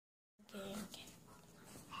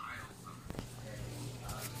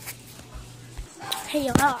Hey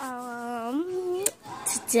y'all,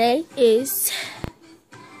 today is,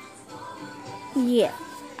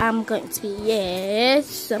 I'm going to be,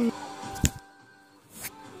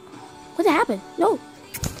 what happened? No.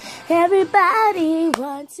 Everybody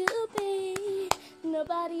wants to be,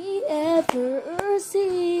 nobody ever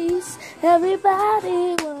sees.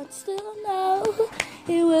 Everybody wants to know,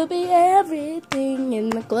 it will be everything in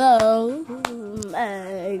the glow.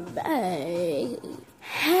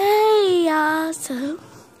 Hey y'all, so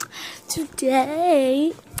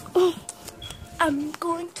today I'm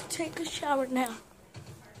going to take a shower now.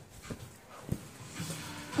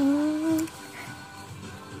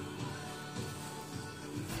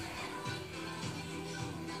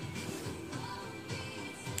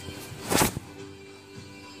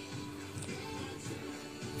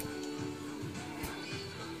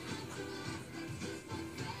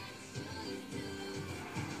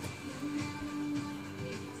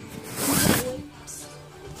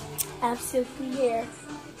 I have silky hair.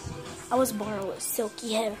 I was born with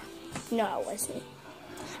silky hair. No, I wasn't.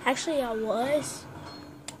 Actually, I was,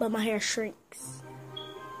 but my hair shrinks.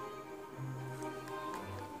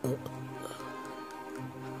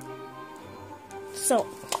 So,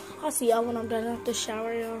 I'll see y'all when I'm done with the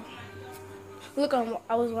shower, y'all. Look,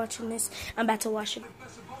 I was watching this. I'm about to wash it.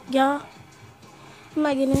 Y'all, I'm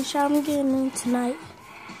not getting in the shower. I'm getting in tonight.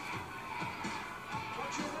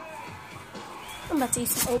 I'm about to eat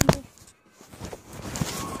some oatmeal.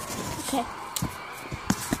 Okay.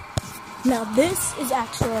 Now this is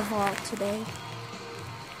actually a vlog today.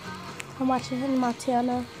 I'm watching Hannah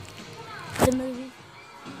Montana, the movie.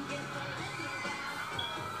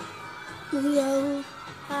 Yo,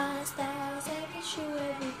 high stars, every shoe,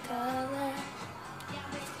 every color.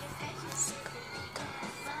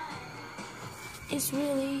 It's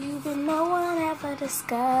really you, but no one ever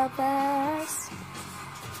discovers.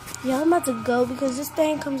 Yeah, I'm about to go because this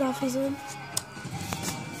thing comes off easily.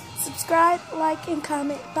 Subscribe, like, and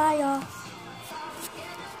comment. Bye, y'all.